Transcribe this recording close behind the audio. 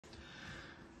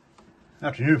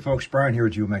Afternoon, folks. Brian here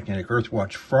with Geomagnetic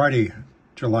Earthwatch. Friday,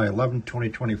 July 11,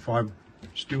 2025.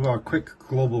 Let's do a quick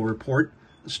global report.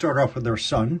 Let's start off with our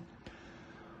sun.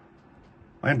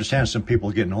 I understand some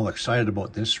people are getting all excited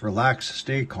about this. Relax,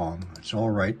 stay calm. It's all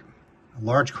right. A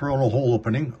large coronal hole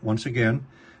opening once again.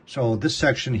 So this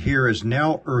section here is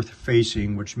now Earth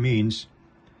facing, which means,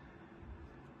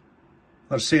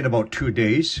 let's say in about 2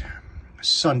 days,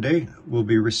 Sunday, we'll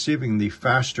be receiving the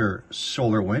faster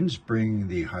solar winds, bringing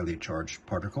the highly charged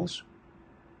particles.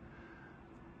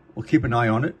 We'll keep an eye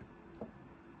on it.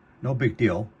 No big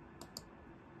deal.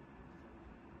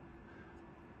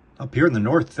 Up here in the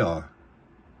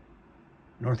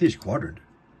northeast quadrant,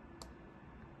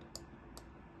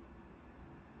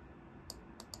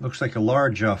 looks like a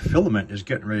large filament is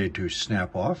getting ready to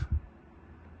snap off.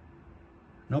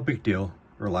 No big deal.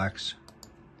 Relax.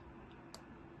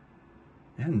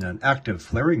 And an active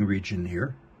flaring region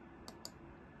here.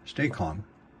 Stay calm.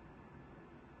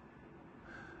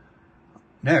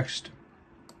 Next,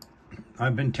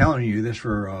 I've been telling you this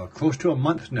for close to a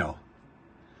month now.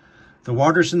 The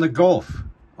waters in the Gulf.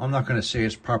 I'm not going to say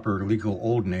its proper legal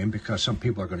old name because some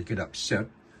people are going to get upset.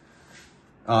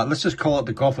 Let's just call it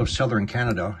the Gulf of Southern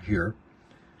Canada here.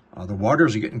 The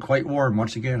waters are getting quite warm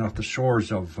once again off the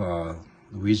shores of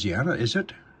Louisiana, is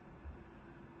it?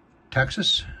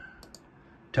 Texas?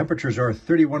 Temperatures are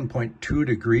 31.2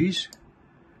 degrees,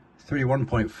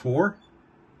 31.4.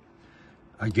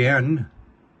 Again,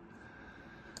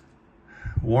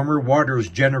 warmer waters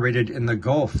generated in the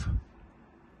Gulf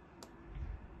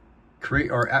create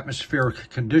our atmospheric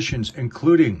conditions,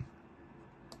 including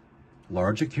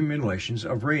large accumulations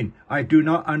of rain. I do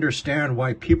not understand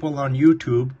why people on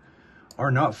YouTube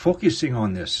are not focusing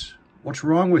on this. What's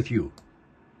wrong with you?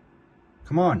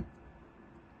 Come on.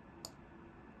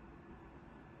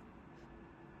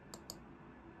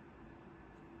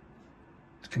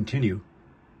 Continue.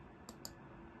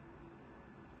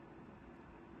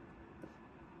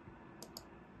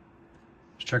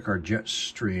 Let's check our jet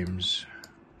streams.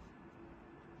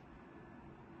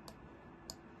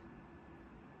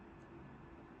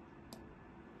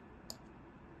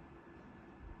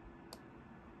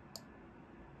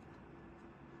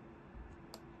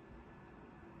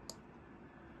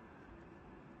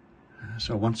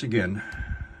 So once again,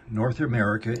 North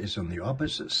America is on the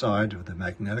opposite side of the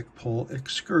magnetic pole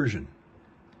excursion,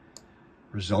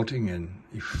 resulting in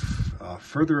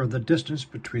further of the distance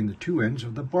between the two ends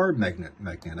of the bar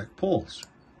magnetic poles,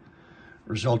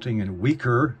 resulting in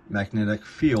weaker magnetic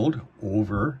field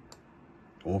over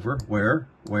where?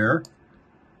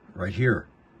 Right here.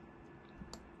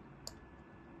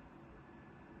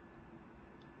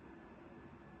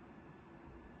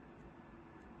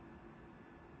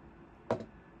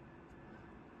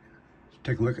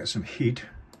 Take a look at some heat.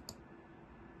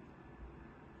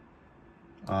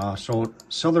 So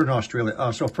Southern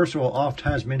Australia. So first of all, off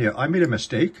Tasmania, I made a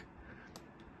mistake.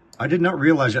 I did not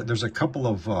realize that there's a couple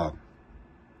of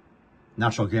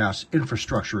natural gas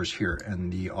infrastructures here,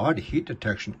 and the odd heat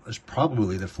detection is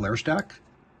probably the flare stack.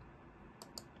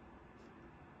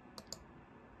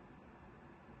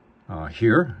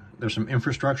 Here, there's some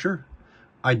infrastructure.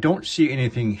 I don't see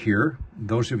anything here.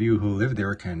 Those of you who live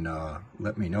there can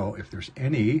let me know if there's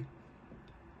any.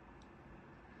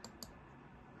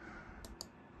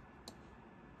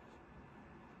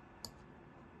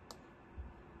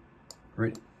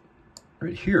 Right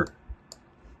here.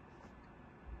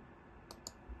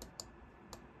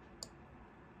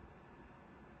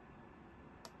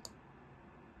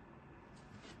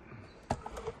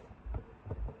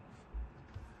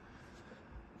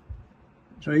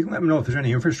 So you can let me know if there's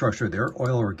any infrastructure there,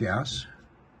 oil or gas,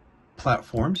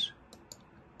 platforms.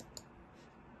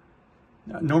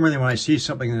 Normally when I see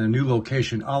something in a new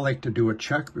location, I like to do a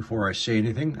check before I say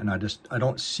anything, and I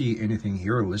don't see anything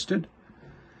here listed.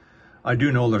 I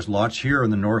do know there's lots here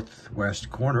in the northwest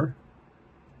corner,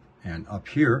 and up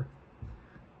here,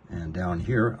 and down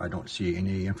here. I don't see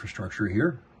any infrastructure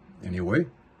here. Anyway,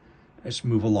 let's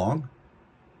move along.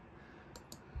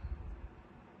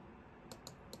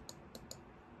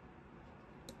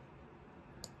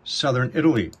 Southern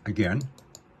Italy again.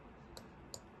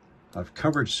 I've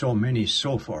covered so many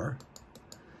so far.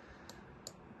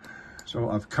 So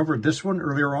I've covered this one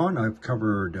earlier on. I've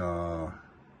covered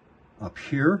up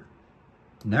here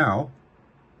now.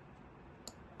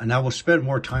 And I will spend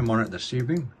more time on it this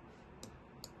evening.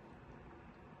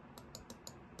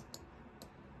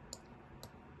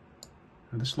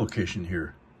 And this location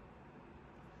here.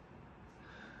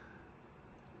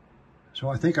 So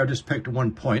I think I just picked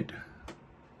one point.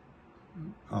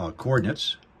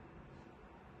 Coordinates.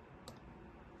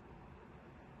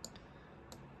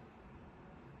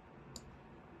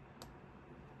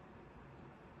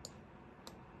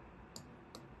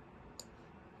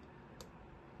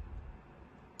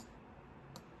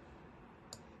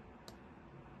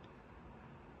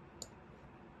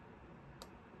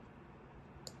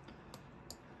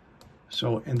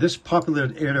 So in this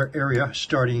populated area,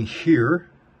 starting here,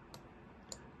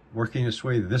 working its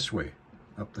way this way,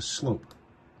 up the slope.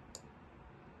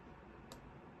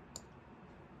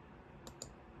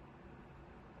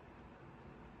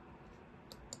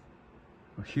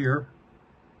 Here,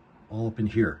 all up in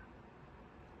here,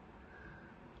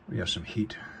 we have some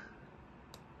heat.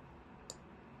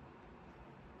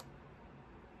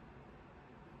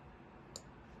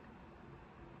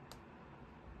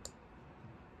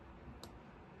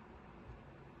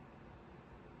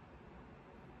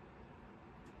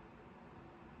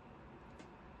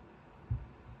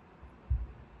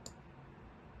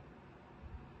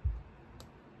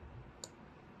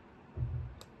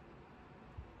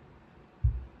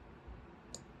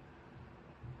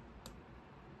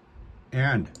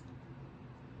 And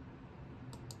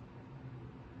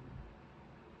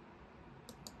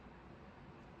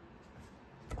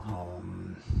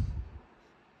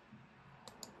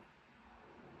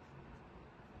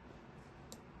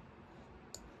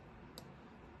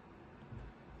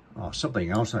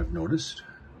something else I've noticed.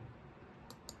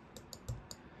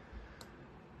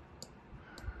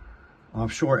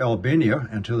 Offshore Albania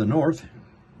and to the north,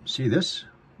 see this?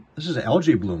 This is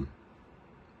algae bloom.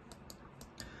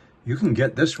 You can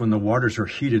get this when the waters are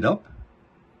heated up.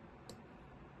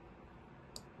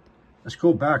 Let's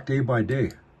go back day by day.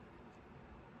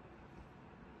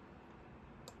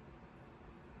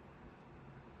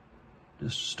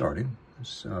 Just starting.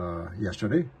 It's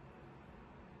yesterday.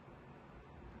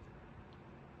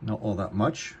 Not all that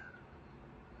much.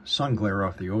 Sun glare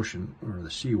off the ocean or the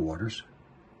sea waters.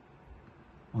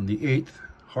 On the 8th,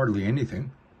 hardly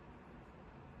anything.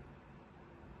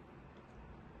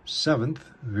 7th,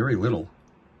 very little.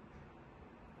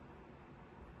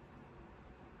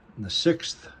 And the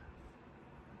 6th,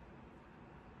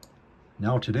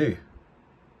 now today,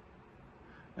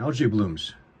 algae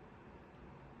blooms.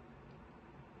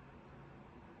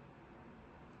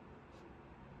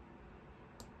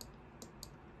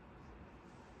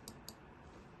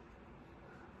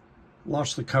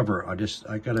 Lost the cover.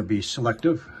 I gotta be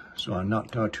selective, so I'm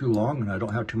not too long, and I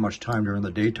don't have too much time during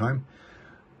the daytime.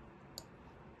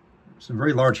 Some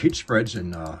very large heat spreads in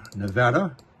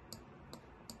Nevada.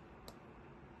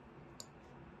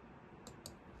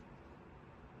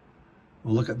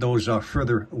 We'll look at those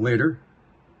further later.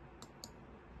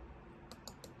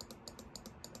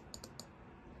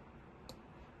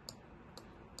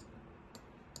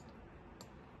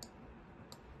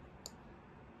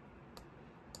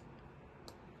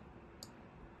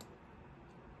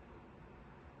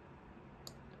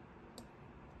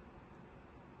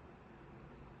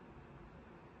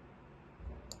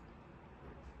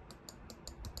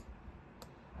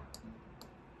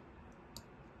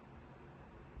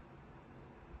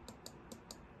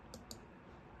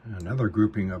 Another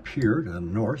grouping up here to the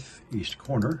northeast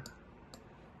corner.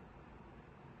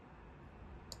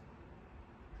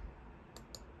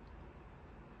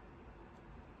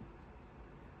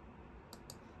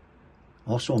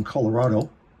 Also in Colorado.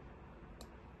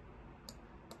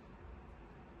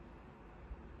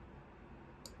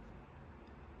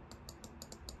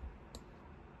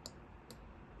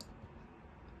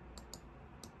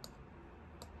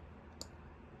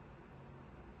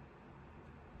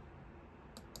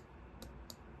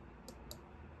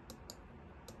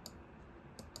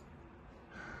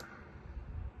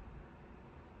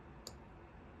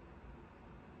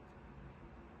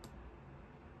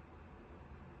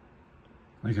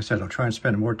 Like I said, I'll try and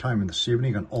spend more time in this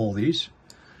evening on all these.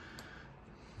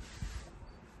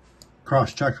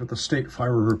 Cross-check with the state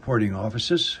fire reporting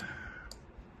offices.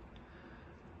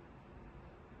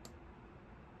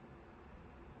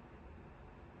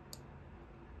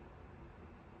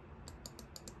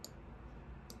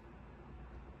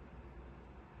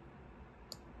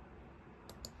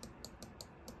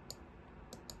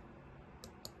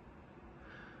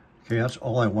 Okay, that's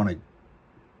all I want to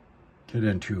get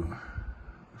into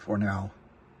for now.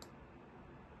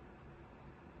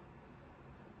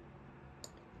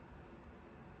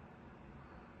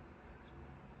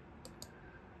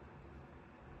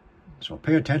 So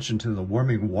pay attention to the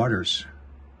warming waters.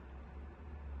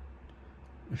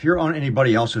 If you're on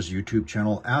anybody else's YouTube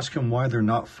channel, ask them why they're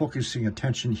not focusing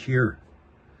attention here.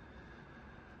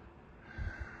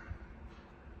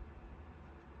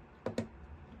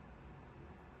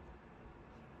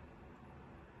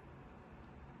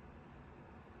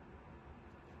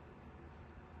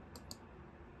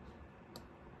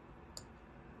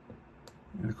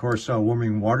 And of course,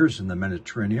 warming waters in the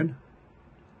Mediterranean.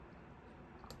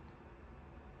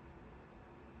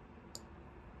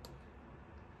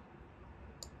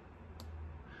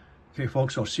 Okay,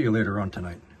 folks, I'll see you later on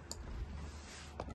tonight.